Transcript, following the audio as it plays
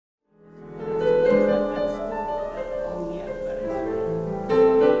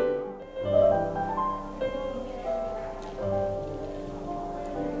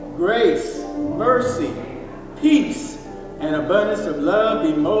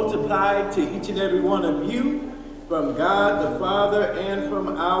multiplied to each and every one of you from God the Father and from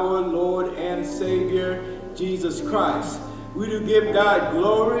our Lord and Savior, Jesus Christ. We do give God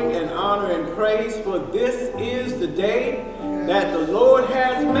glory and honor and praise, for this is the day that the Lord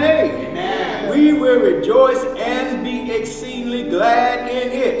has made. Amen. We will rejoice and be exceedingly glad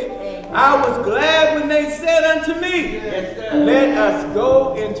in it. I was glad when they said unto me, let us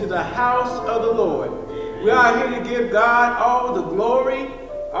go into the house of the Lord. We are here to give God all the glory,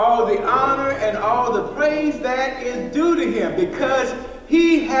 all the honor, and all the praise that is due to him, because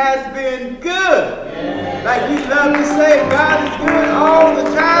he has been good. Like we love to say, God is good all the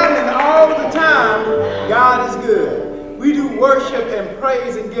time, and all the time, God is good. We do worship and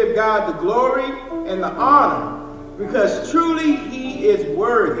praise and give God the glory and the honor, because truly he is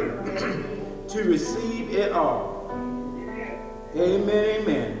worthy to receive it all. Amen,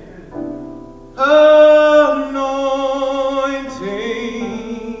 amen. Anointing,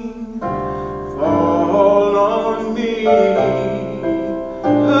 fall on me.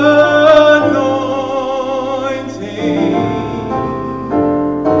 Anointing,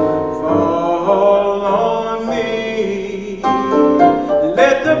 fall on me.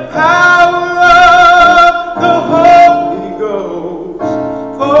 Let the power of the Holy Ghost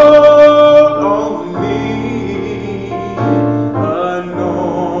fall on me.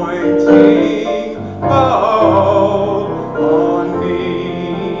 Anointing, fall on me.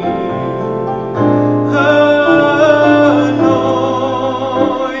 Anointing,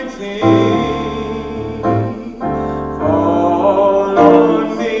 fall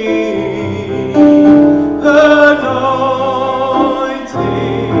on me. Anointing,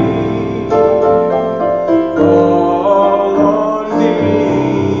 fall on me.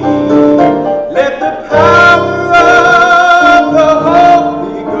 Let the power of the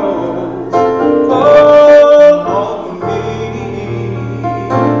Holy Ghost fall on me.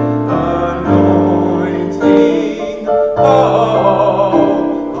 Anointing, fall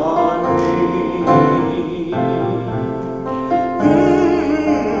on me.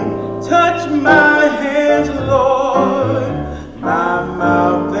 Touch my hands, Lord, my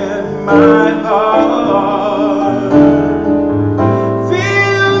mouth and my heart.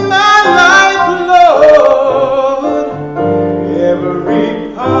 Fill my life, Lord, every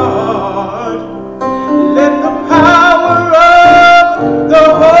part. Let the power of the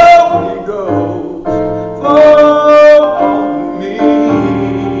Holy Ghost fall on me.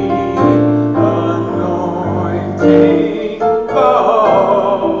 Anointing,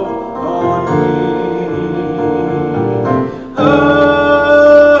 fall on me.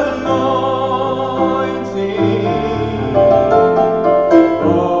 Anointing,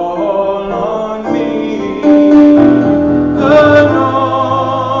 fall on me. Anointing,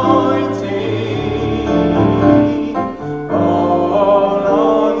 fall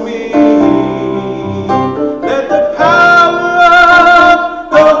on me. Let the power of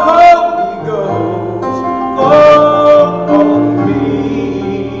the Holy Ghost fall on me.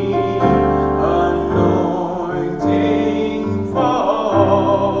 Anointing,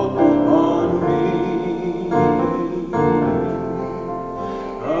 fall on me.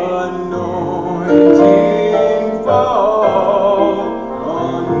 Anointing, fall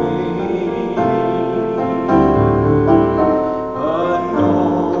on me.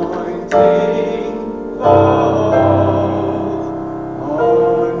 Anointing, fall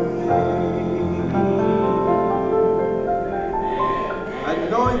on me.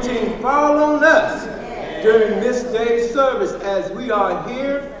 Anointing, fall on us during this day's service as we are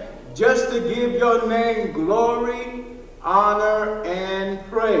here just to give your name glory, honor, and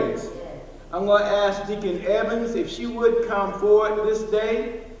praise. I'm going to ask Deacon Evans if she would come forward this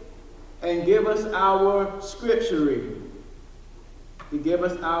day and give us our scripture reading. To give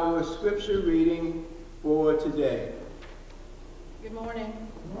us our scripture reading for today. Good morning.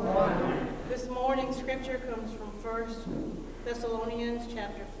 Good morning. This morning's scripture comes from 1 Thessalonians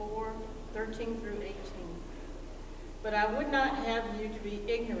chapter 4, 13 through 18. But I would not have you to be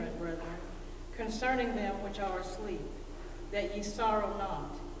ignorant, brethren, concerning them which are asleep, that ye sorrow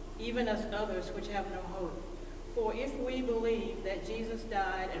not, even as others which have no hope. For if we believe that Jesus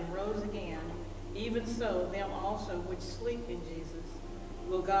died and rose again, even so them also which sleep in Jesus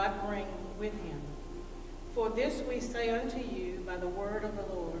will God bring with him. For this we say unto you by the word of the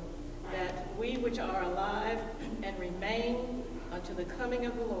Lord, that we which are alive and remain unto the coming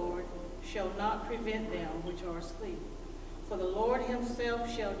of the Lord shall not prevent them which are asleep. For the Lord himself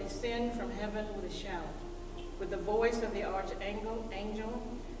shall descend from heaven with a shout, with the voice of the archangel,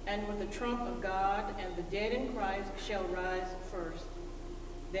 and with the trump of God, and the dead in Christ shall rise first.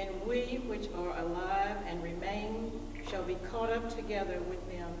 Then we which are alive and remain shall be caught up together with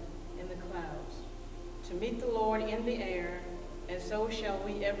them in the clouds, to meet the Lord in the air, and so shall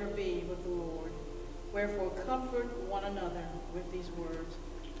we ever be with the Lord. Wherefore comfort one another with these words.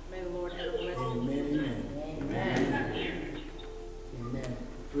 May the Lord have a blessed Amen. Amen. Amen.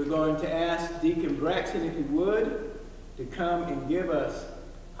 We're going to ask Deacon Braxton, if he would, to come and give us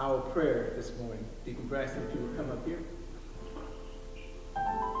our prayer this morning. Deacon Braxton, if you would come up here.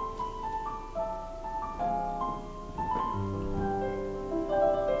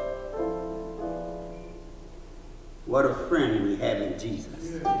 What a friend we have in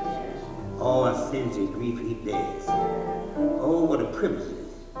Jesus. All our sins and grief he bears. Oh, what a privilege it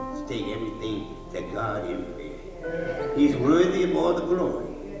is to take everything that God in prayer. He's worthy of all the glory.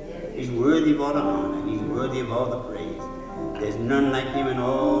 He's worthy of all the honor. He's worthy of all the praise. There's none like him in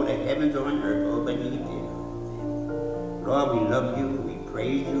all the heavens or on earth or beneath him. Lord, we love you. We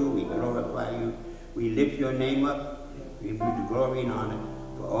praise you. We glorify you. We lift your name up. We give you the glory and honor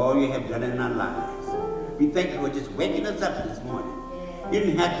for all you have done in our lives. We thank you for just waking us up this morning. You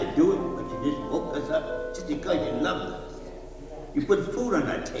didn't have to do it, but you just woke us up just because you loved us. You put food on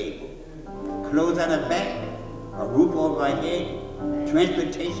our table, clothes on our back, a roof over our head,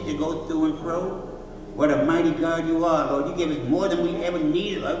 transportation to go through and fro. What a mighty God you are, Lord. You gave us more than we ever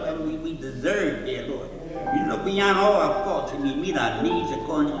needed, or ever we deserved, dear Lord. You look beyond all our faults and you meet our needs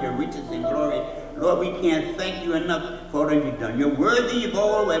according to your riches and glory. Lord, we can't thank you enough for all you've done. You're worthy of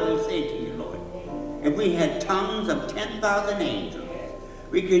all that we say to you, Lord. If we had tongues of 10,000 angels,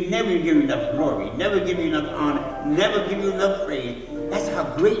 we could never give you enough glory, never give you enough honor, never give you enough praise. That's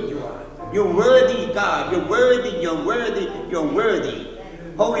how great you are. You're worthy, God. You're worthy, you're worthy, you're worthy.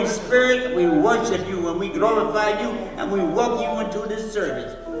 Holy Spirit, we worship you and we glorify you and we welcome you into this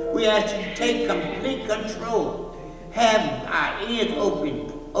service. We ask you to take complete control. Have our ears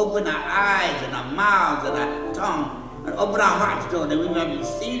open our eyes and our mouths and our tongue, and open our hearts, Lord, that we may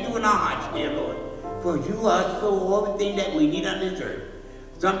receive you in our hearts, dear Lord. For you are so everything that we need on this earth.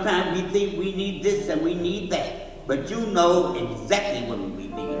 Sometimes we think we need this and we need that, but you know exactly what we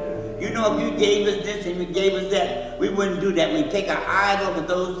need. You know if you gave us this and you gave us that, we wouldn't do that. We'd take our eyes off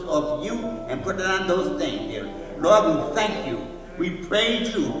of you and put it on those things, dear. Lord, we thank you. We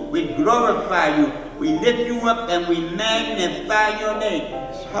praise you. We glorify you. We lift you up and we magnify your name.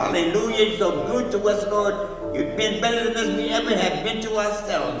 Hallelujah. You're so good to us, Lord. You've been better than us we ever have been to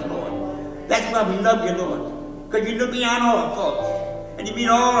ourselves, Lord. That's why we love you, Lord. Because you look beyond all our faults. And you meet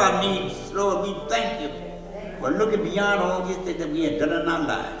all our needs, Lord. We thank you for looking beyond all these things that we have done in our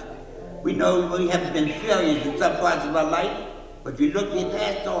lives. We know we have been failures in some parts of our life, but you looked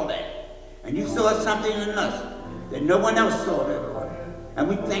past all that. And you saw something in us that no one else saw, there, Lord. And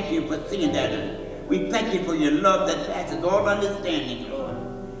we thank you for seeing that. And we thank you for your love that passes all understanding, Lord.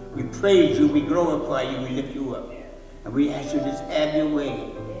 We praise you, we glorify you, we lift you up. And we ask you to just have your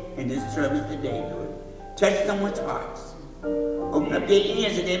way in this service today, Lord. Touch someone's hearts. Open up their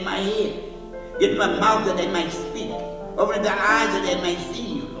ears that they might hear. Give them a mouth that they might speak. Open up their eyes that they might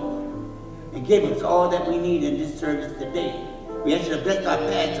see you, Lord. And give us all that we need in this service today. We ask you to bless our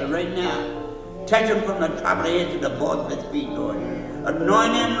pastor right now. Touch him from the top of the head to the bottom of his feet, Lord.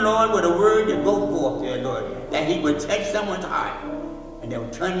 Anoint him, Lord, with a word to go forth there, Lord. That he would touch someone's heart. And they will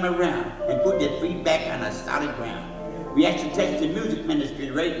turn them around and put their feet back on a solid ground. We ask you to touch the music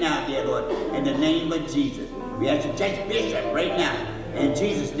ministry right now, dear Lord, in the name of Jesus. We ask you to touch Bishop right now, in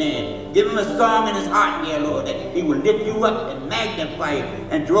Jesus' name. Give him a song in his heart, dear Lord, that he will lift you up and magnify you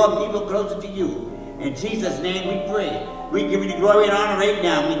and draw people closer to you. In Jesus' name we pray. We give you the glory and honor right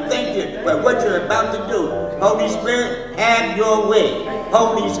now. We thank you for what you're about to do. Holy Spirit, have your way.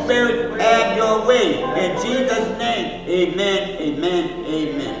 Holy Spirit, have your way. In Jesus' name, amen, amen,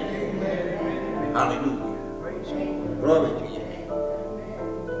 amen. Hallelujah. Glory to you.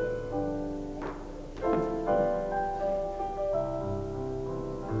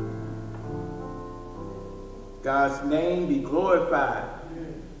 God's name be glorified.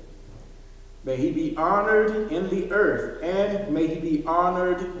 May he be honored in the earth, and may he be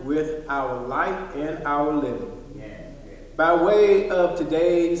honored with our life and our living. By way of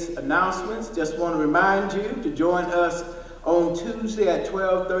today's announcements, just want to remind you to join us on Tuesday at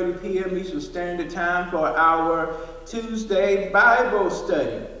 12:30 p.m. Eastern Standard Time for our Tuesday Bible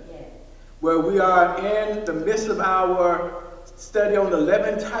study, where we are in the midst of our study on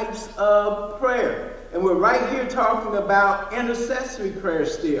 11 types of prayer. And we're right here talking about intercessory prayer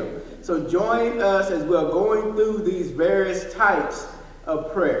still. So join us as we're going through these various types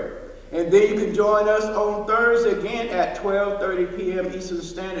of prayer. And then you can join us on Thursday again at 12:30 p.m. Eastern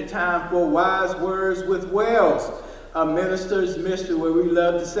Standard Time for Wise Words with Wells, a minister's mystery, where we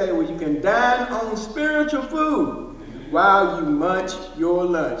love to say, where you can dine on spiritual food while you munch your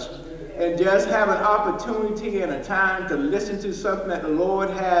lunch. And just have an opportunity and a time to listen to something that the Lord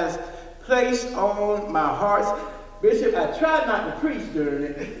has placed on my heart. Bishop, I try not to preach during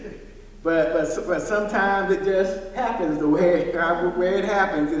it, but sometimes it just happens the way it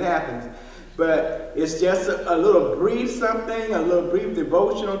happens, it happens. But it's just a little brief something, a little brief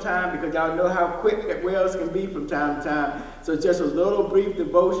devotional time, because y'all know how quick that wells can be from time to time. So just a little brief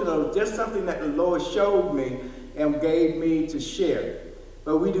devotional, just something that the Lord showed me and gave me to share.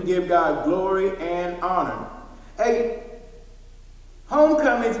 But we do give God glory and honor. Hey,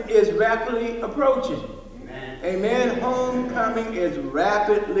 homecoming is rapidly approaching. Amen. Amen. Homecoming is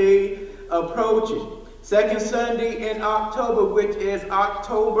rapidly approaching. Second Sunday in October, which is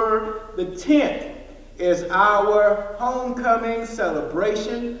October the 10th, is our homecoming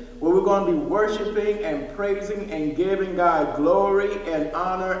celebration, where we're going to be worshiping and praising and giving God glory and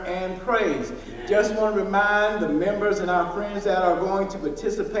honor and praise. Amen. Just want to remind the members and our friends that are going to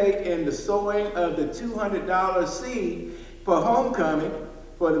participate in the sowing of the $200 seed for homecoming,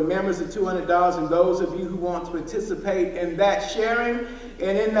 for the members of $200, and those of you who want to participate in that sharing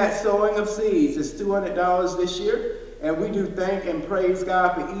and in that sowing of seeds. It's $200 this year, and we do thank and praise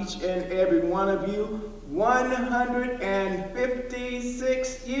God for each and every one of you.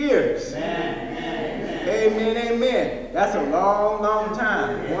 156 years. Amen. Amen, amen. That's a long, long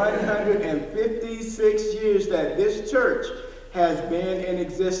time. 156 years that this church has been in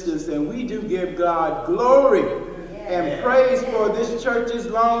existence, and we do give God glory and praise for this church's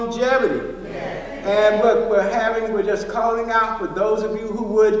longevity. And we're just calling out for those of you who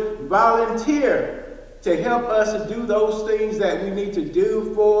would volunteer to help us to do those things that we need to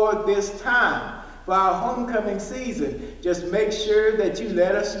do for this time, for our homecoming season. Just make sure that you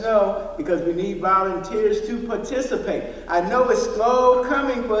let us know, because we need volunteers to participate. I know it's slow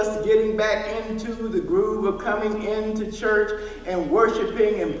coming for us getting back into the groove of coming into church and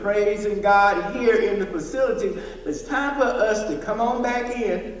worshiping and praising God here in the facility. It's time for us to come on back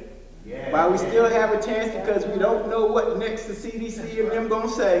in while we still have a chance, because we don't know what next the CDC and them going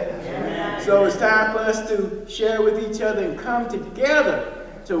to say. So it's time for us to share with each other and come together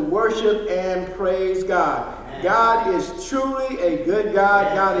to worship and praise God. God is truly a good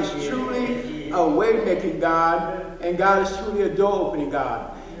God. God is truly a way-making God. And God is truly a door-opening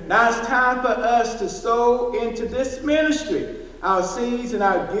God. Now it's time for us to sow into this ministry our seeds and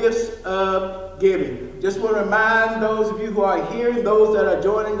our gifts of giving. Just want to remind those of you who are here and those that are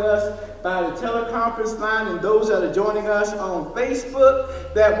joining us by the teleconference line and those that are joining us on Facebook,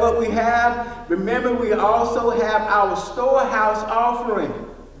 that what we have, remember, we also have our storehouse offering.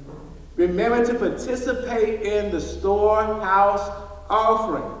 Remember to participate in the storehouse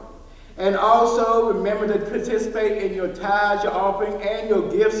offering. And also remember to participate in your tithes, your offering, and your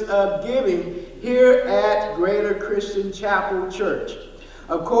gifts of giving here at Greater Christian Chapel Church.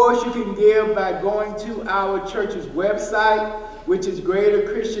 Of course, you can give by going to our church's website, which is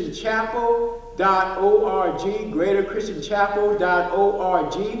greaterchristianchapel.org,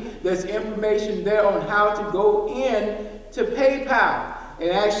 greaterchristianchapel.org. There's information there on how to go in to PayPal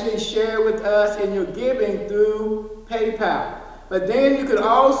and actually share with us in your giving through PayPal. But then you could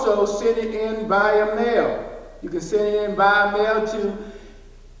also send it in via mail. You can send it in via mail to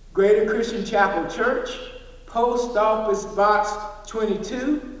Greater Christian Chapel Church, Post Office Box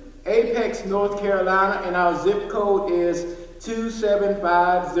 22, Apex, North Carolina, and our zip code is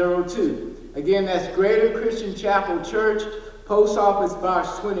 27502. Again, that's Greater Christian Chapel Church, Post Office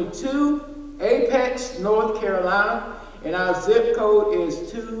Box 22, Apex, North Carolina, and our zip code is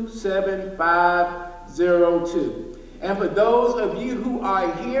 27502. And for those of you who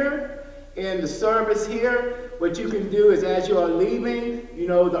are here in the service here, what you can do is, as you are leaving, you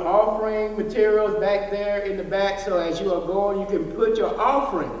know, the offering materials back there in the back. So as you are going, you can put your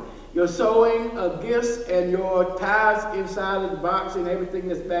offering, your sowing of gifts, and your tithes inside of the box and everything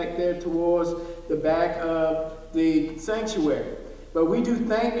that's back there towards the back of the sanctuary. But we do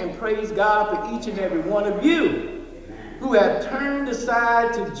thank and praise God for each and every one of you who have turned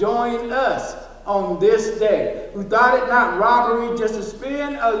aside to join us on this day, who thought it not robbery just to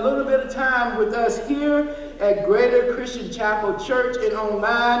spend a little bit of time with us here at Greater Christian Chapel Church and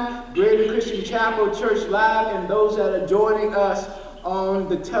online, Greater Christian Chapel Church Live, and those that are joining us on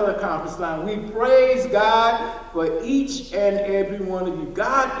the teleconference line. We praise God for each and every one of you.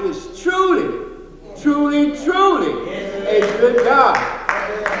 God is truly, truly, truly a good God.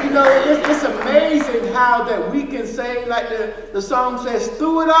 You know, it's amazing how that we can say, like the song says,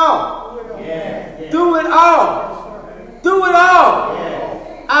 through it all. Through it all. Through it all.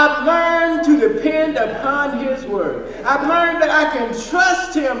 I've learned to depend upon his word. I've learned that I can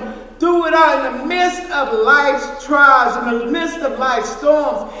trust him through it all, in the midst of life's trials, in the midst of life's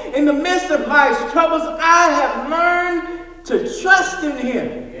storms, in the midst of life's troubles, I have learned to trust in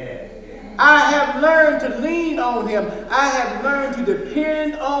him. I have learned to lean on him. I have learned to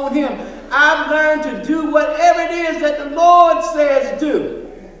depend on him. I've learned to do whatever it is that the Lord says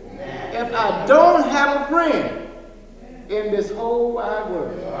do. If I don't have a friend in this whole wide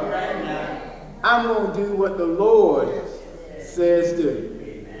world, I'm going to do what the Lord says do.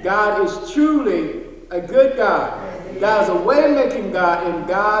 God is truly a good God. God is a way-making God, and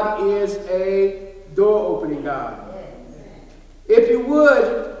God is a door-opening God. If you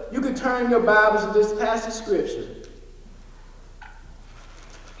would, you could turn your Bibles to this passage of Scripture.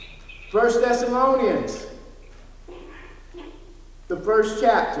 1 Thessalonians, the first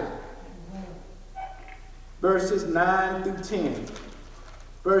chapter, verses 9 through 10.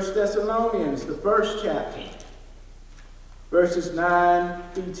 1 Thessalonians, the first chapter, verses 9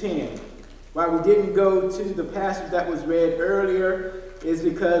 through 10. Why we didn't go to the passage that was read earlier is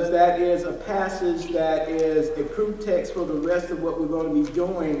because that is a passage that is a proof text for the rest of what we're going to be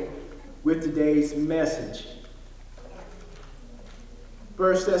doing with today's message.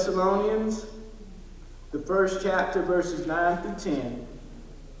 1 Thessalonians, the first chapter, verses 9 through 10.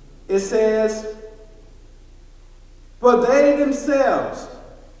 It says, "For they themselves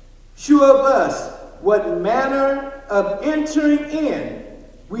shew of us what manner of entering in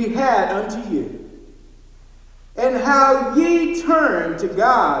we had unto you, and how ye turned to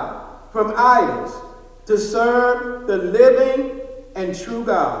God from idols to serve the living and true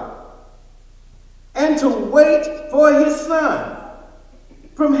God, and to wait for his Son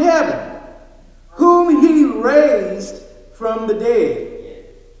from heaven, whom he raised from the dead,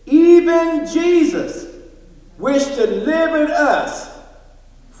 even Jesus, which delivered us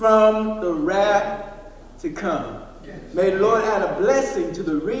from the wrath to come." May the Lord add a blessing to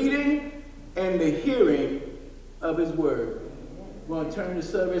the reading and the hearing of his word. We're going to turn the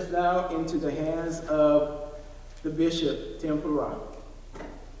service now into the hands of the Bishop, Tim Farrar.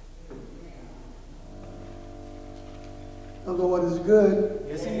 The Lord is good.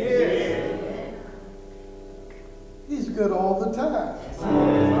 Yes, he is. He's good all the time.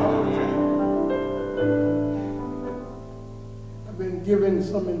 I've been given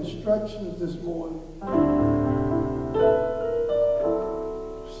some instructions this morning.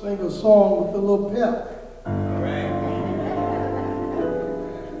 Sing a song with a little pep. All right.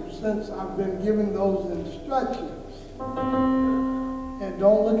 Since I've been given those instructions, and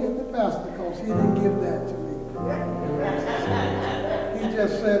don't look at the pastor because he didn't give that to me. He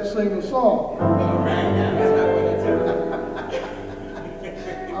just said sing a song.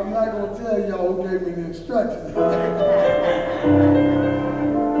 I'm not going to tell y'all who gave me the instructions.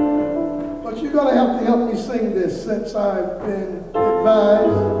 But you're going to have to help me sing this since I've been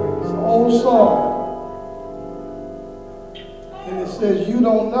advised. It's an old song. And it says, "You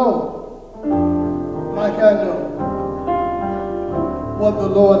don't know like I know what the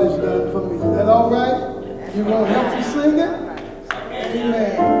Lord has done for me." Is that all right? You going to help me sing it?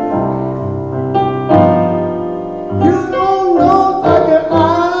 Amen. You don't know like I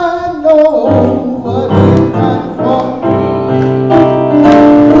know what He's done for me.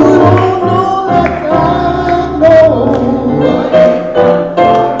 You don't know like I know what He's done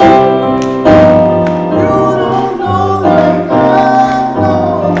for me. You don't know like I know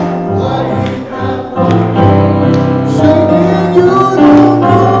what He's done for me. Singing, you don't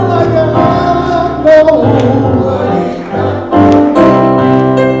know like I know what He's done for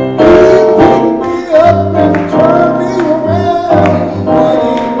me.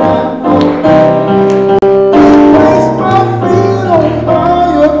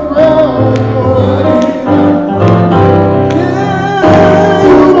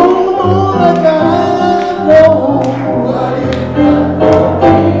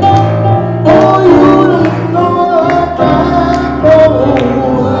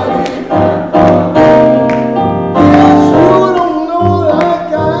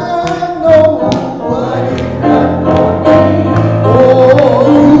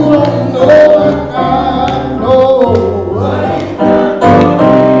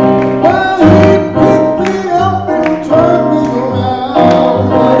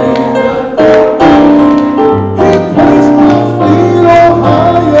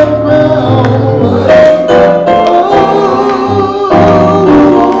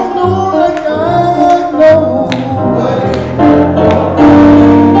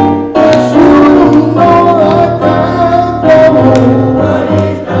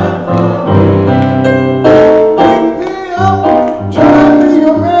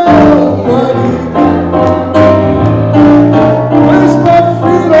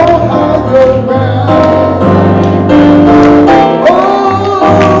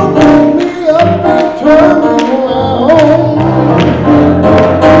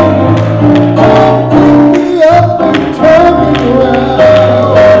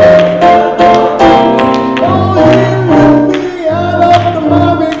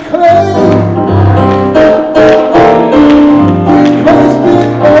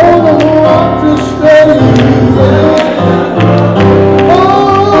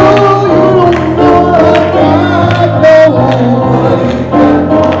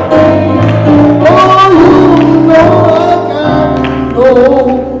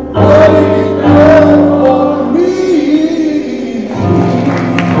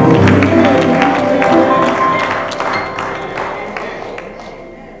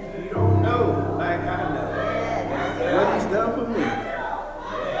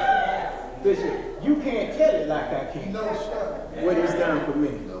 can't. No, sir. What he's done for me.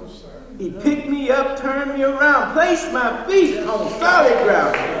 No, sir. He picked me up, turned me around, placed my feet on solid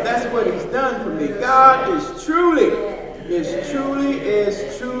ground. That's what he's done for me. God is truly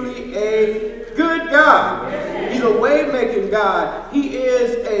a good God. He's a way-making God. He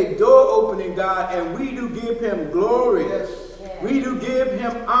is a door-opening God, and we do give him glory. We do give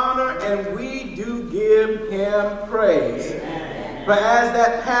him honor, and we do give him praise. But as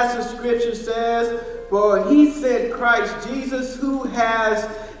that passage of scripture says, for he sent Christ Jesus, who has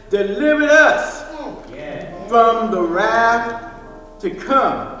delivered us from the wrath to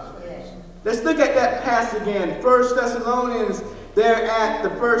come. Let's look at that passage again. 1 Thessalonians, there at the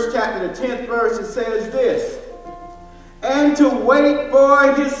first chapter, the 10th verse, it says this. And to wait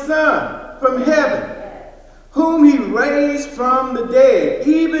for his Son from heaven, whom he raised from the dead,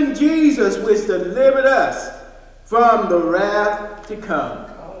 even Jesus, which delivered us from the wrath to come.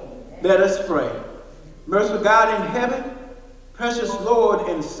 Let us pray. Merciful God in heaven, precious Lord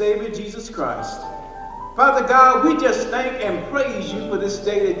and Savior Jesus Christ. Father God, we just thank and praise you for this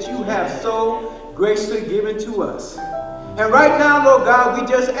day that you have so graciously given to us. And right now, Lord God, we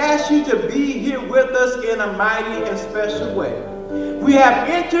just ask you to be here with us in a mighty and special way. We have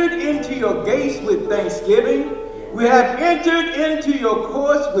entered into your gates with thanksgiving. We have entered into your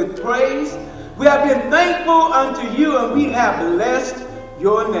courts with praise. We have been thankful unto you, and we have blessed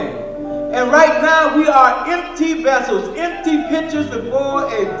your name. And right now, we are empty vessels, empty pitchers before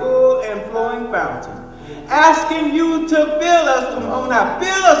a full and flowing fountain, asking you to fill us from on now.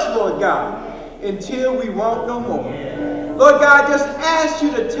 Fill us, Lord God, until we want no more. Lord God, just ask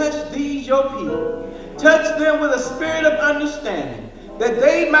you to touch these, your people. Touch them with a spirit of understanding, that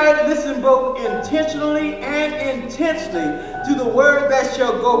they might listen both intentionally and intensely to the word that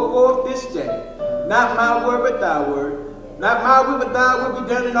shall go forth this day. Not my word, but thy word. Not my will, but thy will be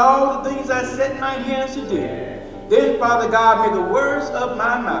done in all the things I set my hands to do. Then, Father God, may the words of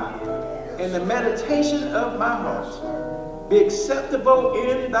my mouth and the meditation of my heart be acceptable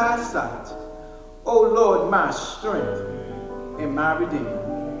in thy sight. O Lord, my strength and my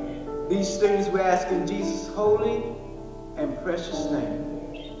redeemer. These things we ask in Jesus' holy and precious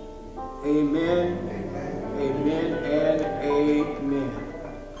name. Amen, amen, and amen.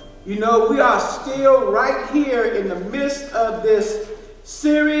 You know, we are still right here in the midst of this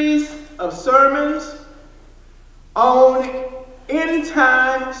series of sermons on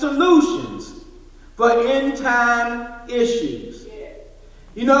end-time solutions for end-time issues.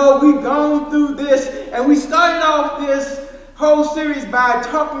 You know, we've gone through this, and we started off this whole series by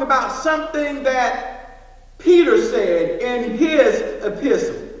talking about something that Peter said in his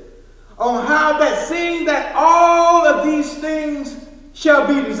epistle on how that seeing that all of these things shall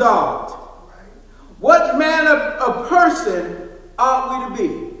be dissolved, what manner of person ought we to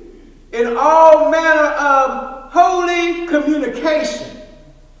be? In all manner of holy communication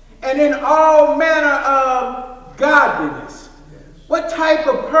and in all manner of godliness. What type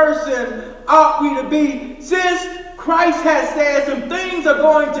of person ought we to be, since Christ has said some things are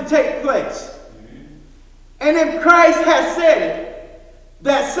going to take place? And if Christ has said it,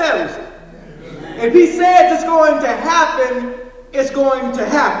 that settles it. If he says it's going to happen, it's going to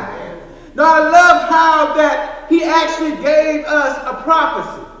happen. Now, I love how that he actually gave us a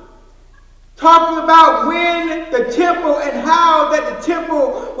prophecy, talking about when the temple and how that the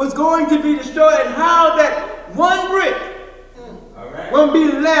temple was going to be destroyed, and how that one brick won't be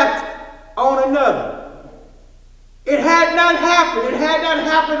left on another. It had not happened. It had not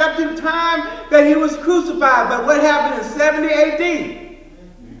happened up to the time that he was crucified. But what happened in 70 AD?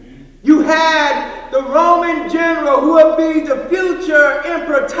 You had the Roman general, who would be the future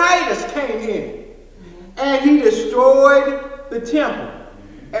Emperor Titus, came in. And he destroyed the temple.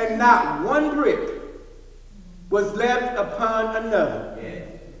 And not one brick was left upon another.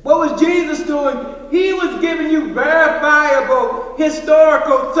 What was Jesus doing? He was giving you verifiable,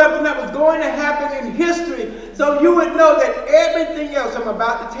 historical, something that was going to happen in history, so you would know that everything else I'm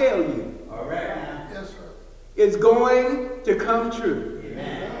about to tell you is going to come true.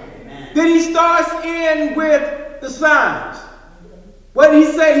 Amen. Then he starts in with the signs. What did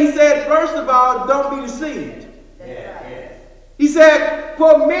he say? He said, first of all, don't be deceived. He said,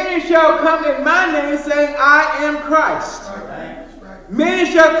 for many shall come in my name saying, I am Christ.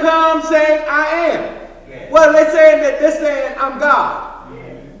 Many shall come saying, I am. Well, they're saying that they're saying, I'm God.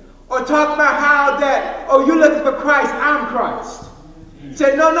 Or talk about how that, oh, you're looking for Christ, I'm Christ. He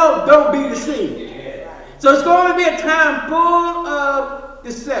said, no, don't be deceived. So it's going to be a time full of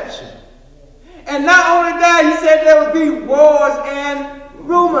deception. And not only that, he said there would be wars and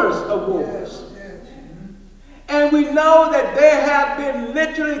rumors of wars. And And we know that there have been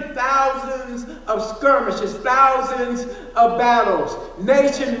literally thousands of skirmishes, thousands of battles,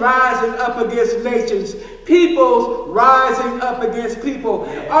 nations rising up against nations, peoples rising up against people,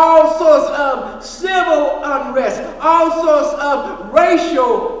 all sorts of civil unrest, all sorts of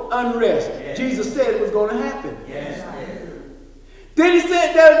racial unrest. Jesus said it was going to happen. Then he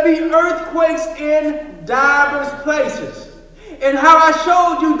said there would be earthquakes in diverse places. And how I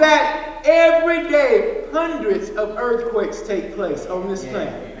showed you that every day hundreds of earthquakes take place on this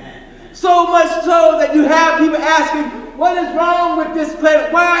planet. So much so that you have people asking, what is wrong with this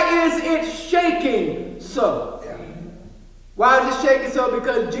planet? Why is it shaking so? Why is it shaking so?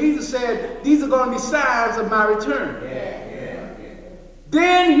 Because Jesus said these are going to be signs of my return.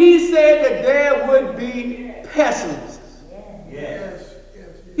 Then he said that there would be pestilences.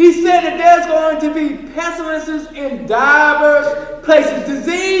 He said that there's going to be pestilences in diverse places,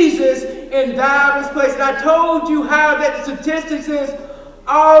 diseases in diverse places. I told you how that the statistics is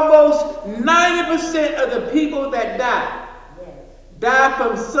almost 90% of the people that die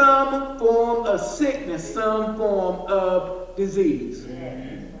from some form of sickness, some form of disease.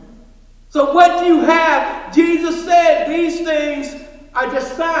 So what do you have? Jesus said these things are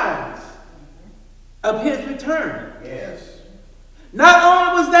just signs of his return. Not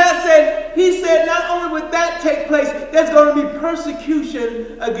only was that said, he said not only would that take place, there's going to be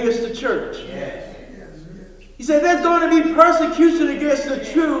persecution against the church. He said there's going to be persecution against the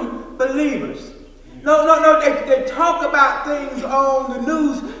true believers. No, they talk about things on the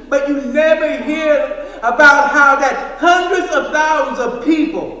news, but you never hear about how that hundreds of thousands of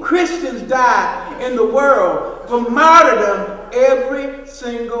people, Christians, die in the world from martyrdom every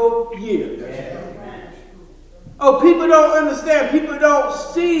single year. Oh, people don't understand. People don't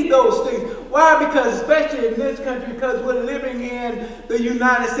see those things. Why? Because especially in this country, because we're living in the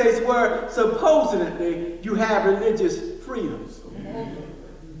United States where supposedly you have religious freedoms.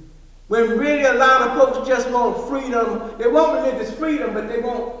 When really a lot of folks just want freedom. They want religious freedom, but they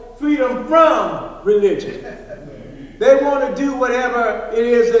want freedom from religion. They want to do whatever it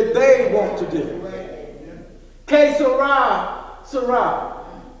is that they want to do. Que sera.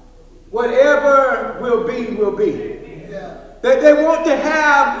 Whatever will be, will be. That they want to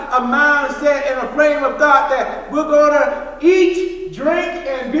have a mindset and a frame of thought that we're going to eat, drink,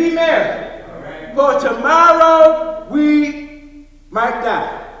 and be merry. For tomorrow we might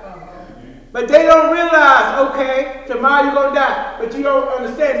die. But they don't realize, okay, tomorrow you're going to die. But you don't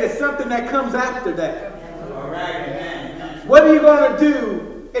understand there's something that comes after that. What are you going to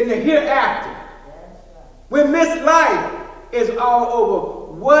do in the hereafter? When this life is all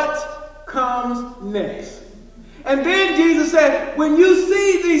over, what comes next? And then Jesus said, when you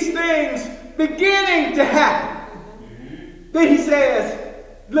see these things beginning to happen, then he says,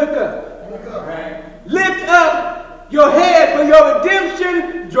 look up. Lift up your head, for your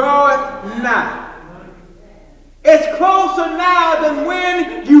redemption draweth nigh. It's closer now than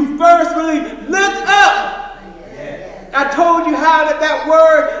when you first believed. Look up. I told you how that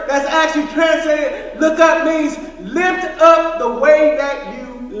word that's actually translated, look up, means lift up the way that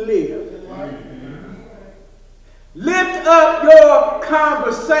you live. Lift up your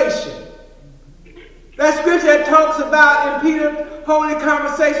conversation. That scripture that talks about in Peter's holy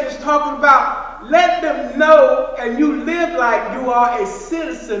conversations, talking about let them know and you live like you are a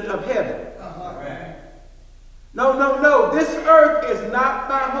citizen of heaven. No. This earth is not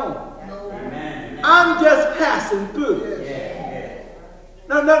my home. I'm just passing through.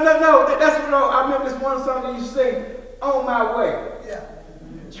 No. That's what I remember this one song that you sing, On My Way.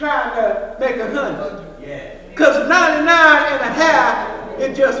 Trying to make 100. Because 99 and a half,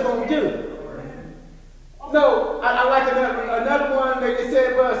 it just won't do. No, I like another one that they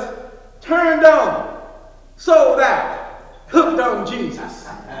said was turned on, sold out, hooked on Jesus.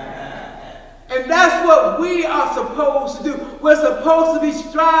 And that's what we are supposed to do. We're supposed to be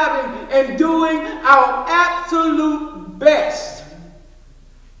striving and doing our absolute best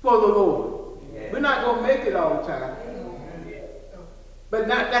for the Lord. We're not going to make it all the time. But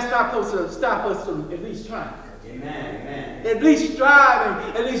that's not supposed to stop us from at least trying. Amen. At least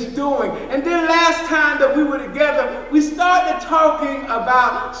striving, at least doing. And then last time that we were together, we started talking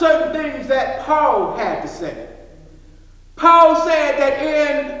about certain things that Paul had to say. Paul said that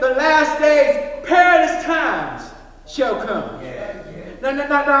in the last days, perilous times shall come.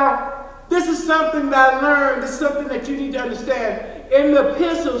 Now, this is something that I learned. This is something that you need to understand. In the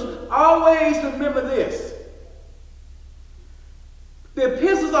epistles, always remember this. The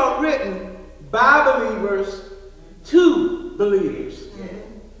epistles are written by believers to believers.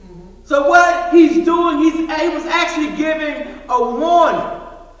 So what he's doing, he was actually giving a warning,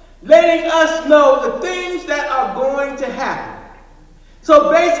 letting us know the things that are going to happen.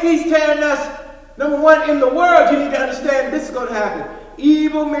 So basically he's telling us, number one, in the world you need to understand this is going to happen.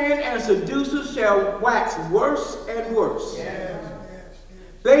 Evil men and seducers shall wax worse and worse. Yes.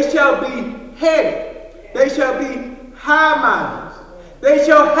 They shall be heady. They shall be high-minded. They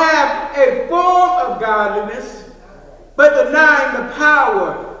shall have a form of godliness, but denying the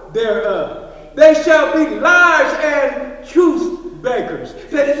power thereof. They shall be liars and truth breakers.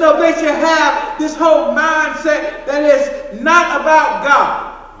 They shall have this whole mindset that is not about God.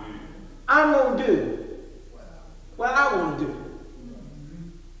 I'm going to do what I want to do.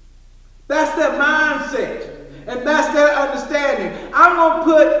 That's their mindset. And that's their understanding. I'm going to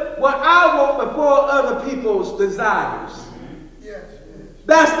put what I want before other people's desires. Yes.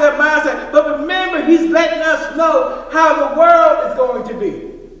 That's their mindset. But remember, he's letting us know how the world is going to be.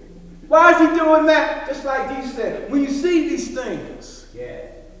 Why is he doing that? Just like Jesus said, when you see these things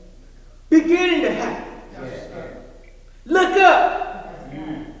beginning to happen, look up.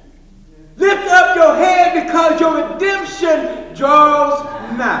 Lift up your head because your redemption draws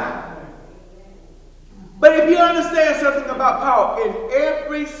nigh. But if you understand something about Paul, in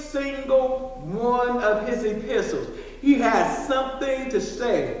every single one of his epistles, he has something to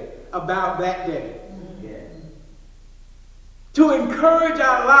say about that day. To encourage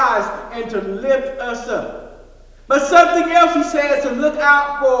our lives and to lift us up. But something else he says to look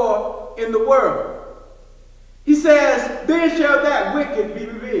out for in the world. He says, then shall that wicked be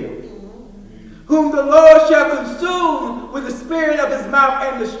revealed, whom the Lord shall consume with the spirit of his mouth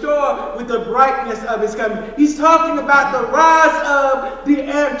and destroy with the brightness of his coming. He's talking about the rise of the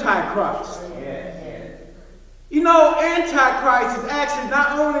Antichrist. You know, Antichrist is actually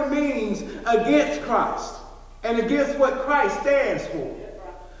not only means against Christ and against what Christ stands for,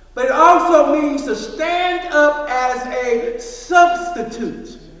 but it also means to stand up as a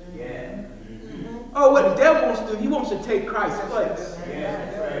substitute. Oh, what the devil wants to do, he wants to take Christ's place.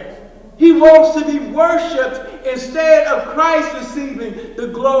 He wants to be worshipped instead of Christ receiving the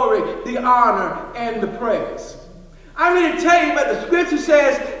glory, the honor, and the praise. I'm going to tell you, but the scripture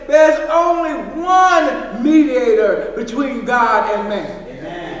says there's only one mediator between God and man.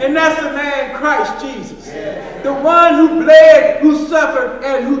 Amen. And that's the man Christ Jesus. Yes. The one who bled, who suffered,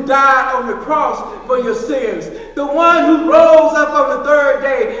 and who died on the cross for your sins. The one who rose up on the third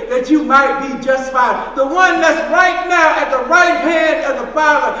day that you might be justified. The one that's right now at the right hand of the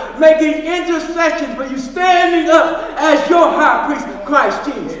Father making intercession for you, standing up as your high priest, Christ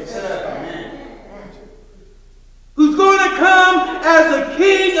Jesus. Yes. Who's going to come as the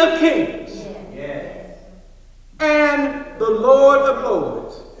King of Kings and the Lord of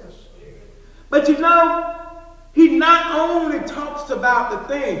Lords. But you know, he not only talks about the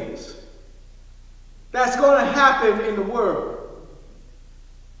things that's going to happen in the world,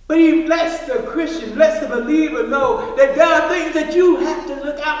 but he lets the Christian, lets the believer know that there are things that you have to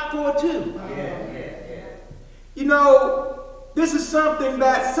look out for too. You know, this is something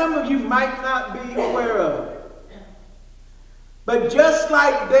that some of you might not be aware of. But just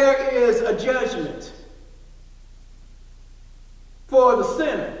like there is a judgment for the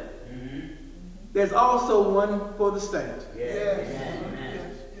sinner, there's also one for the saint.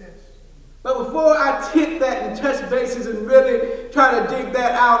 But before I hit that and touch bases and really try to dig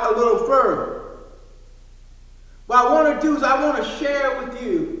that out a little further, what I want to do is I want to share with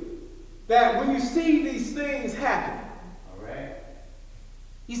you that when you see these things happen,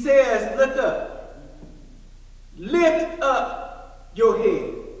 he says, look up, lift up your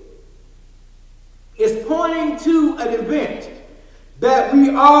head. It's pointing to an event that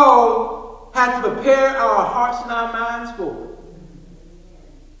we all have to prepare our hearts and our minds for.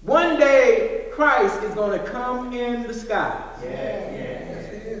 One day, Christ is going to come in the sky.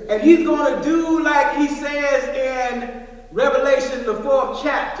 And he's going to do like he says in Revelation, the 4th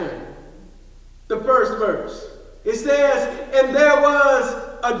chapter, the 1st verse. It says, and there was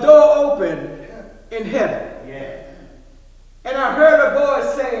a door open in heaven. And I heard a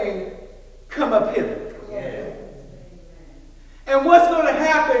voice saying, come up hither. And what's going to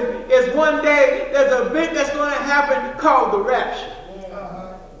happen is one day there's an event that's going to happen called the rapture.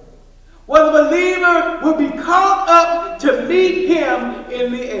 Where the believer will be caught up to meet him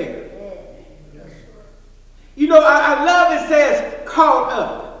in the air. You know, I love it says caught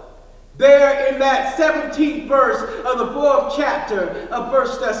up. There in that 17th verse of the 4th chapter of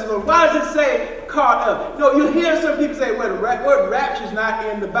 1 Thessalonians. Why does it say caught up? You know, you hear some people say, well, the word rapture is not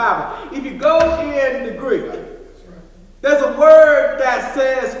in the Bible. If you go in the Greek, there's a word that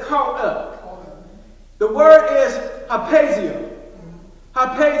says caught up. The word is hapazio.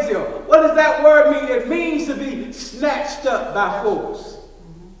 Hapazio. What does that word mean? It means to be snatched up by force.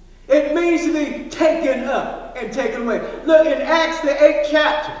 It means to be taken up and taken away. Look in Acts the 8th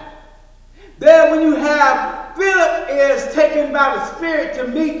chapter. There when you have Philip is taken by the Spirit to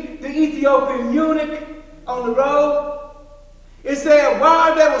meet the Ethiopian eunuch on the road. It said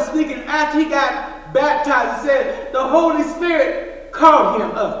while they were speaking, after he got baptized, it said the Holy Spirit called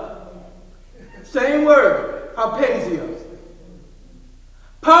him up. Same word, harpazo.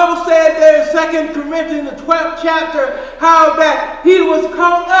 Paul said there in 2 Corinthians the 12th chapter how that he was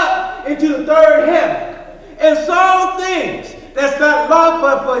caught up into the third heaven and saw things that's not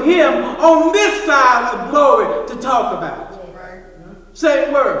lawful for him on this side of glory to talk about.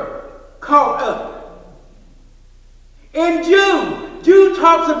 Same word, caught up. In Jude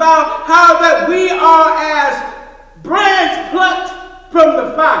talks about how that we are as branch plucked from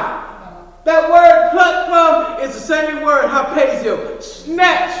the fire. That word plucked from is the same word, harpazo,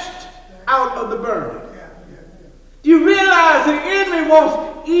 snatched out of the burning. Do you realize the enemy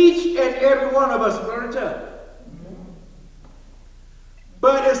wants each and every one of us burnt up?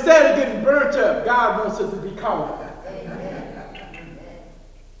 But instead of getting burnt up, God wants us to be called up.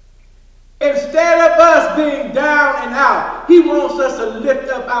 Instead of us being down and out, he wants us to lift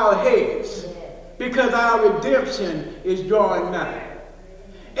up our heads because our redemption is drawing nigh.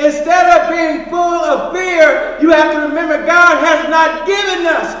 Instead of being full of fear, you have to remember God has not given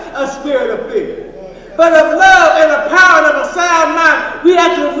us a spirit of fear, but of love and a power and of a sound mind. We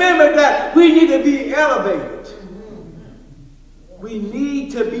have to remember that we need to be elevated. We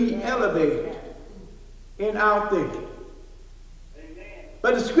need to be elevated in our thinking.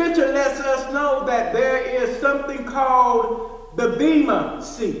 But the scripture lets us know that there is something called the Bema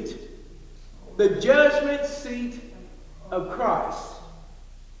seat, the judgment seat of Christ.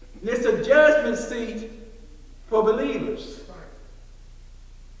 And it's a judgment seat for believers.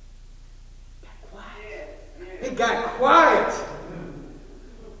 It got quiet.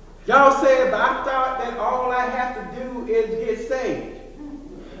 Y'all said, but I thought that all I have to do is get saved.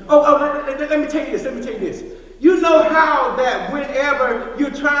 Let me tell you this. You know how that whenever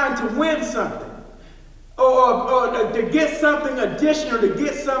you're trying to win something, or to get something additional, to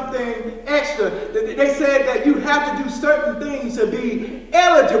get something extra, they said that you have to do certain things to be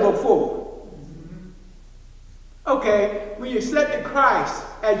eligible for. Okay, when you accepted Christ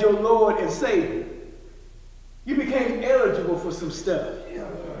as your Lord and Savior, you became eligible for some stuff.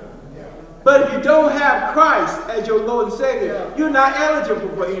 But if you don't have Christ as your Lord and Savior, you're not eligible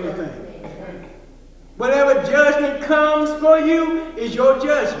for anything. Whatever judgment comes for you is your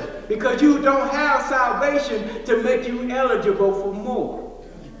judgment, because you don't have salvation to make you eligible for more.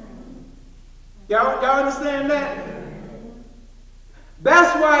 Y'all understand that?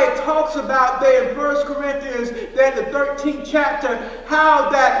 That's why it talks about there in 1 Corinthians, there in the 13th chapter,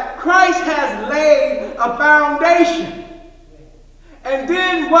 how that Christ has laid a foundation. And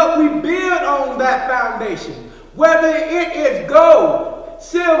then what we build on that foundation, whether it is gold,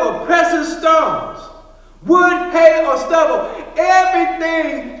 silver, precious stones, wood, hay, or stubble,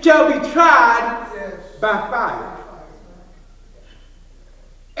 everything shall be tried by fire.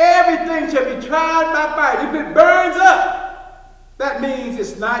 Everything shall be tried by fire. If it burns up, that means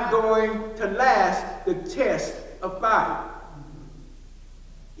it's not going to last the test of fire.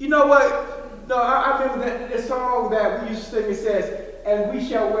 You know what? No, I remember that song that we used to sing. It says, "And we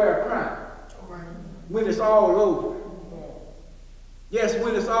shall wear a crown when it's all over." Yes,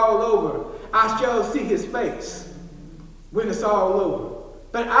 when it's all over. I shall see his face when it's all over.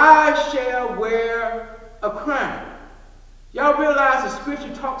 But I shall wear a crown. Y'all realize the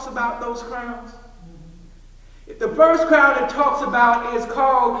scripture talks about those crowns? The first crown it talks about is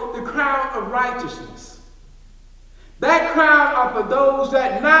called the crown of righteousness. That crown are for those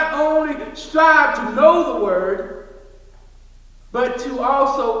that not only strive to know the word, but to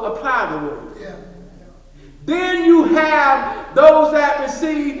also apply the word. Yeah. Then you have those that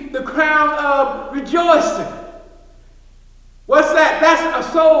receive the crown of rejoicing. What's that? That's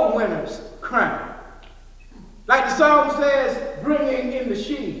a soul winner's crown. Like the song says, bringing in the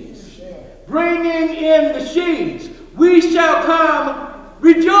sheaves. Bringing in the sheaves. We shall come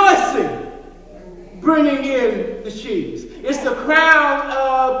rejoicing. Bringing in the sheaves. It's the crown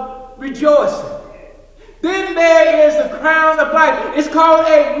of rejoicing. Then there is the crown of life. It's called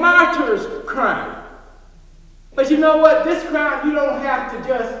a martyr's crown. But you know what? This crown, you don't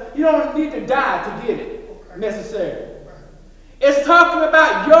need to die to get it necessarily. It's talking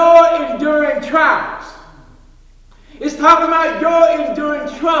about your enduring trials. It's talking about your enduring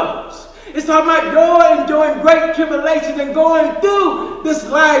troubles. It's talking about your enduring great tribulations and going through this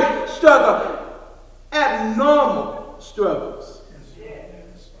life struggle. Abnormal struggles.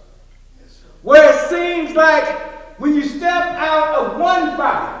 Where it seems like when you step out of one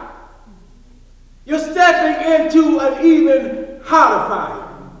fire, you're stepping into an even hotter fire.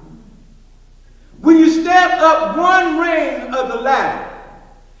 When you step up one ring of the ladder,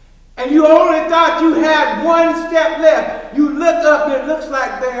 and you only thought you had one step left, you look up and it looks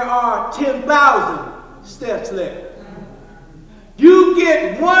like there are 10,000 steps left. You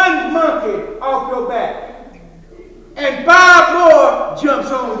get one monkey off your back, and 5 more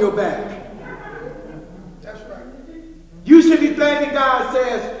jumps on your back. That's right. You should be thanking God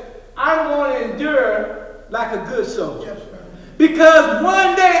says, I'm going to endure like a good soldier. Yes, sir. Because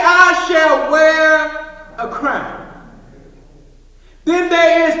one day I shall wear a crown. Then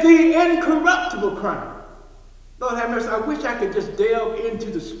there is the incorruptible crown. Lord have mercy, I wish I could just delve into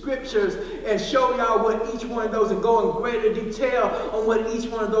the scriptures and show y'all what each one of those and go in greater detail on what each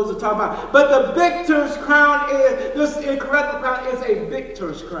one of those are talking about. But the victor's crown is, this incorruptible crown is a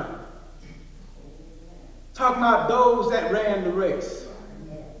victor's crown. Talking about those that ran the race.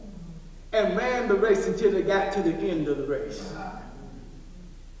 And ran the race until they got to the end of the race.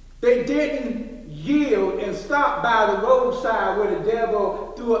 They didn't yield and stop by the roadside where the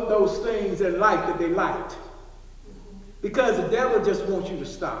devil threw up those things in life that they liked. Because the devil just wants you to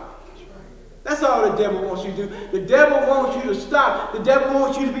stop. That's all the devil wants you to do. The devil wants you to stop. The devil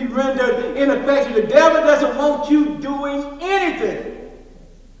wants you to be rendered ineffective. The devil doesn't want you doing anything.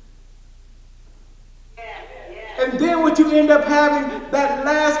 And then what you end up having, that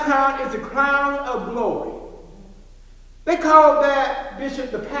last crown is the crown of glory. They call that,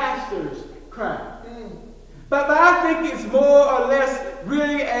 Bishop, the pastor's crown. But I think it's more or less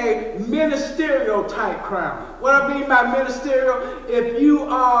really a ministerial type crown. What I mean by ministerial, if you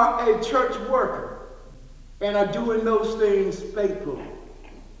are a church worker and are doing those things faithfully.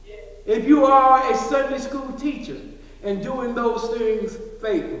 If you are a Sunday school teacher and doing those things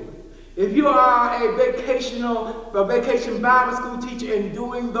faithfully. If you are a vacation Bible school teacher and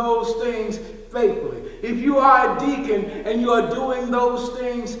doing those things faithfully. If you are a deacon and you are doing those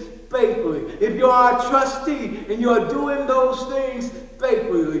things faithfully. If you are a trustee and you are doing those things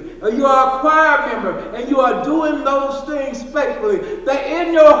faithfully. Or you are a choir member and you are doing those things faithfully. That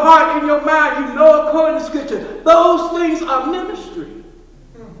in your heart, in your mind, you know according to Scripture, those things are ministry.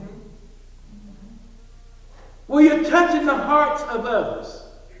 Where you're touching the hearts of others.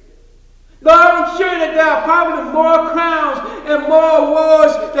 Lord, I'm sure that there are probably more crowns and more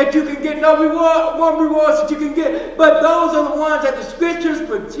awards that you can get. No more rewards that you can get. But those are the ones that the Scriptures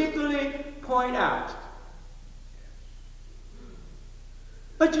particularly point out.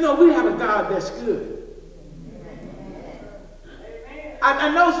 But you know, we have a God that's good.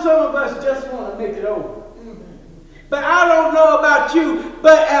 I know some of us just want to make it over. But I don't know about you,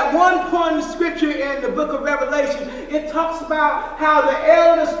 but at one point in Scripture in the book of Revelation, it talks about how the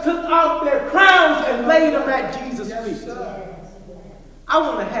elders took off their crowns and laid them at Jesus' feet. I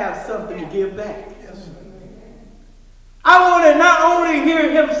want to have something to give back. I want to not only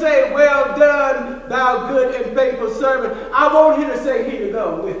hear him say, well done, thou good and faithful servant. I want him to say, here you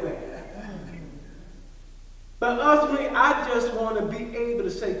go with that. But ultimately, I just want to be able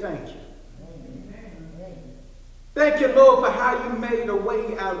to say thank you. Thank you, Lord, for how you made a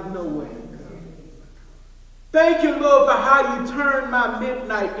way out of no way. Thank you, Lord, for how you turned my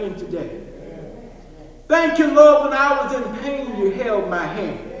midnight into day. Thank you, Lord, when I was in pain, you held my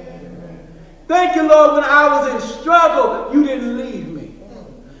hand. Thank you, Lord, when I was in struggle, you didn't leave me.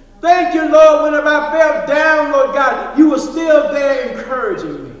 Thank you, Lord, whenever I fell down, Lord God, you were still there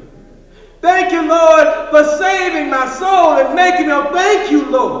encouraging me. Thank you, Lord, for saving my soul and making me. Thank you,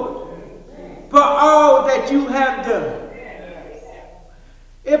 Lord, for all that you have done.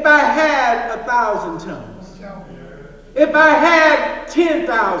 If I had 1,000 tongues, if I had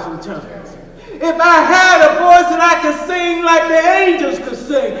 10,000 tongues, if I had a voice that I could sing like the angels could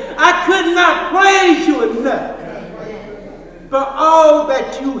sing, I could not praise you enough for all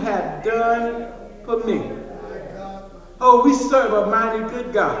that you have done for me. Oh, we serve a mighty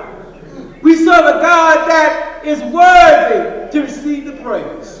good God. We serve a God that is worthy to receive the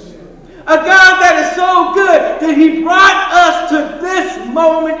praise. A God that is so good that he brought us to this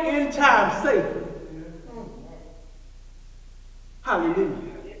moment in time safely. Hallelujah.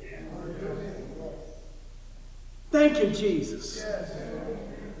 Thank you, Jesus.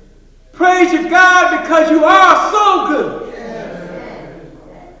 Praise you, God, because you are so good.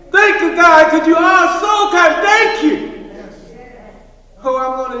 Thank you, God, because you are so kind. Thank you. Oh,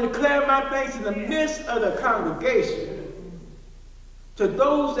 I'm going to declare my thanks in the midst of the congregation. To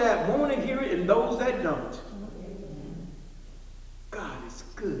those that want to hear it and those that don't. God is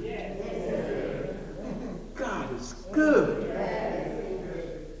good. God is good.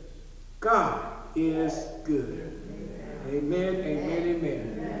 God is good. Amen, amen,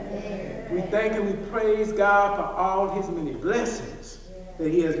 amen. We thank and we praise God for all his many blessings that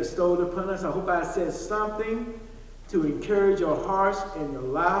he has bestowed upon us. I hope I said something to encourage your hearts and your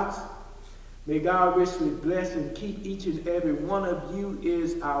lives. May God richly bless and keep each and every one of you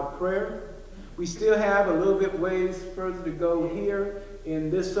is our prayer. We still have a little bit ways further to go here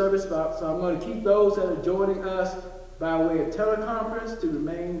in this service, so I'm going to keep those that are joining us by way of teleconference to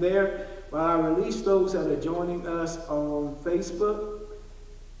remain there while I release those that are joining us on Facebook.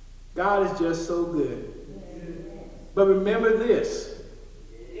 God is just so good. But remember this,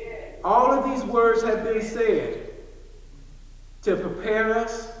 all of these words have been said to prepare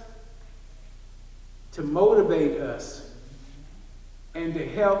us, to motivate us, and to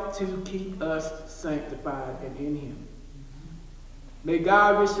help to keep us sanctified and in him. May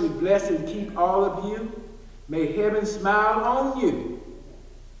God richly bless and keep all of you. May heaven smile on you.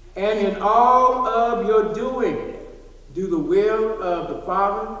 And in all of your doing, do the will of the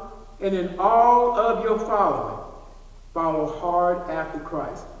Father. And in all of your following, follow hard after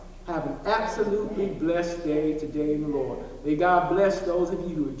Christ. Have an absolutely blessed day today in the Lord. May God bless those of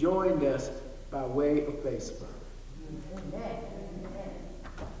you who have joined us by way of Facebook.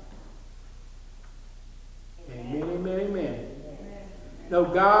 Amen, amen, amen. No,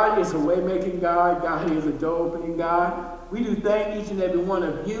 God is a way-making God. God is a door-opening God. We do thank each and every one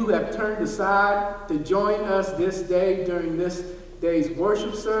of you who have turned aside to join us this day during this day's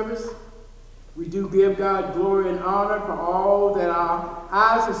worship service. We do give God glory and honor for all that our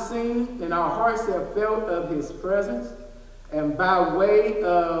eyes have seen and our hearts have felt of his presence. And by way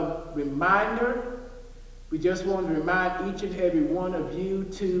of reminder, we just want to remind each and every one of you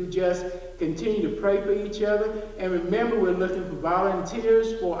to just continue to pray for each other. And remember, we're looking for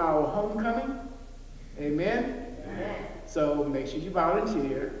volunteers for our homecoming. Amen? Amen. So make sure you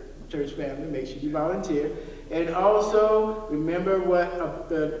volunteer. Church family, make sure you volunteer. And also, remember what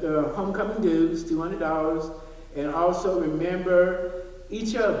the homecoming dues, $200. And also remember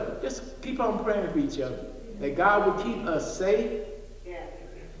each other. Just keep on praying for each other. That God will keep us safe.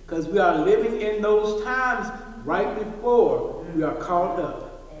 Because we are living in those times right before we are caught up.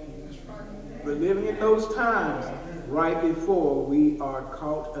 We're living in those times right before we are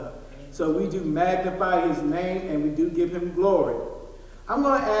caught up. So we do magnify his name and we do give him glory. I'm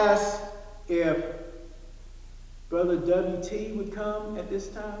going to ask if Brother W.T. would come at this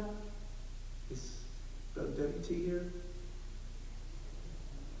time. Is Brother W.T. here?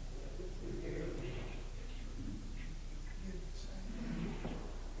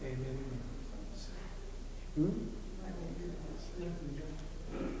 Amen.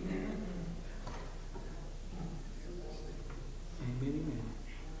 Amen, amen.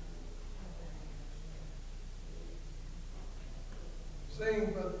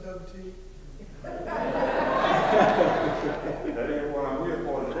 Sing, Brother W.T. That ain't what I'm here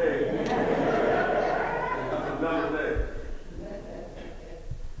for today. That's another day.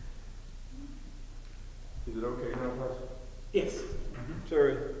 Is it okay now, Pastor? Yes.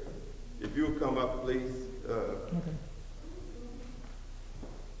 Terry, if you'll come up, please. Okay.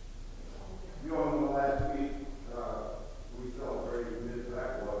 You all know last week we celebrated Ms.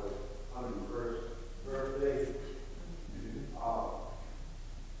 Blackwater's 101st birthday.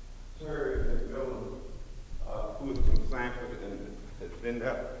 Terry has who is from Sanford and has been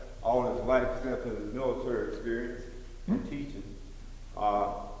there all his life except for his military experience and teaching,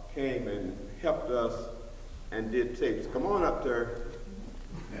 came and helped us and did tapes. Come on up there.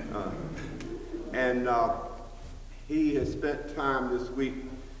 And he has spent time this week.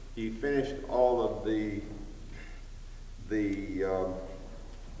 He finished all of the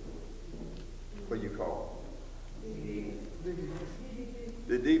what do you call it?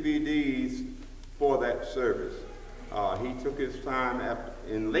 The DVDs for that service. He took his time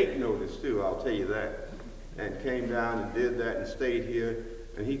in late notice too, I'll tell you that, and came down and did that and stayed here.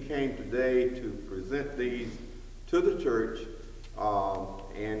 And he came today to present these to the church,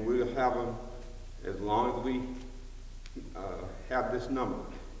 and we'll have them as long as we have this number.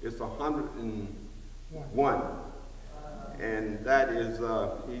 It's 101. And that is,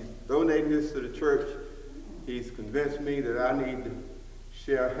 he's donating this to the church. He's convinced me that I need to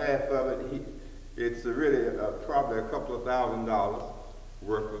share half of it. It's really probably a couple of $1,000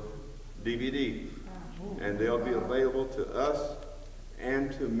 worth of DVDs. And they'll be available to us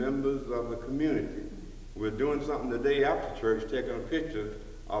and to members of the community. We're doing something today after church, taking a picture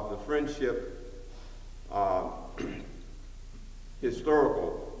of the Friendship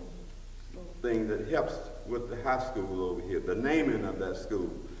historical thing that helps with the high school over here, the naming of that school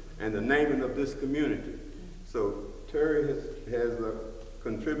and the naming of this community. So Terry has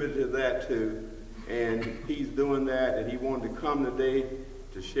contributed to that too, and he's doing that, and he wanted to come today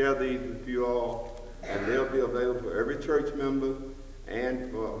to share these with you all, and they'll be available for every church member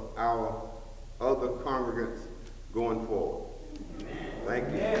and for our other congregants going forward.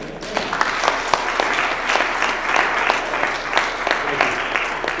 Thank you.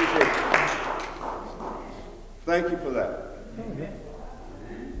 Thank you for that.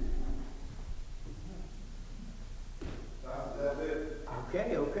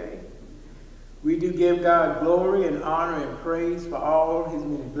 Okay. We do give God glory and honor and praise for all his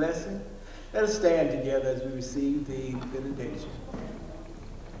many blessings. Let us stand together as we receive the benediction.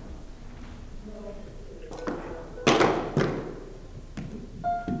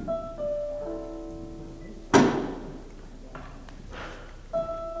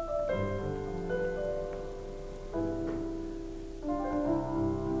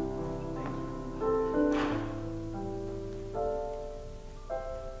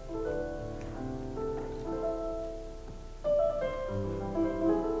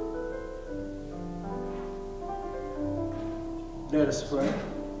 Let us pray.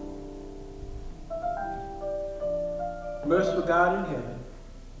 Merciful God in heaven,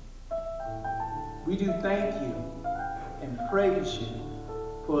 we do thank you and praise you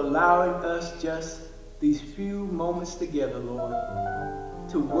for allowing us just these few moments together, Lord,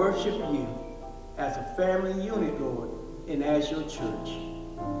 to worship you as a family unit, Lord, and as your church.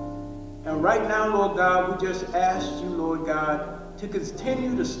 And right now, Lord God, we just ask you, Lord God, to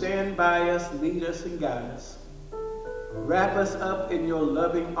continue to stand by us, lead us, and guide us. Wrap us up in your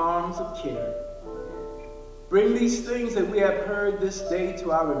loving arms of care. Bring these things that we have heard this day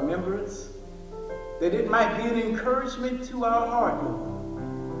to our remembrance, that it might be an encouragement to our heart,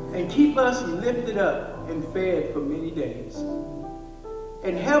 Lord, and keep us lifted up and fed for many days.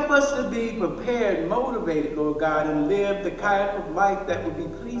 And help us to be prepared, motivated, Lord God, and live the kind of life that will be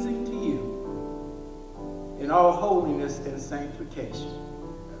pleasing to you in all holiness and sanctification.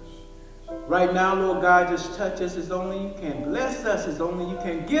 Right now, Lord God, just touch us as only you can. Bless us as only you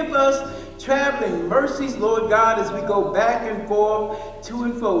can. Give us traveling mercies, Lord God, as we go back and forth to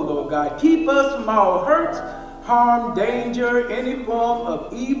and fro, Lord God. Keep us from all hurt, harm, danger, any form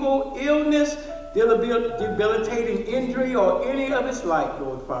of evil, illness, debilitating injury, or any of its like,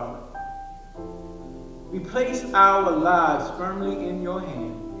 Lord Father. We place our lives firmly in your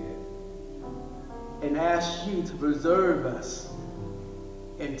hand and ask you to preserve us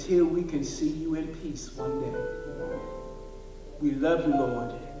until we can see you in peace one day. We love you,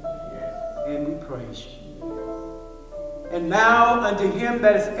 Lord, and we praise you. And now unto him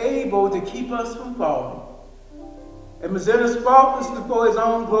that is able to keep us from falling and present us faultless before his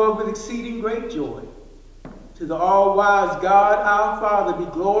own glory with exceeding great joy. To the all-wise God, our Father,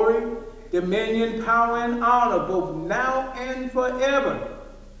 be glory, dominion, power, and honor, both now and forever.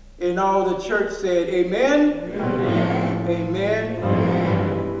 And all the church said, amen, amen, amen,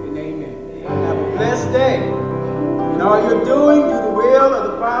 and amen. Have a blessed day. In all you're doing, do the will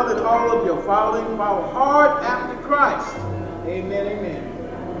of the Father, and all of your following, follow hard after Christ. Amen,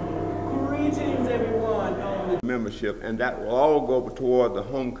 amen. Greetings, everyone. Membership, and that will all go toward the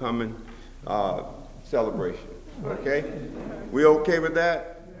homecoming celebration. Okay? We okay with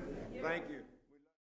that? Thank you.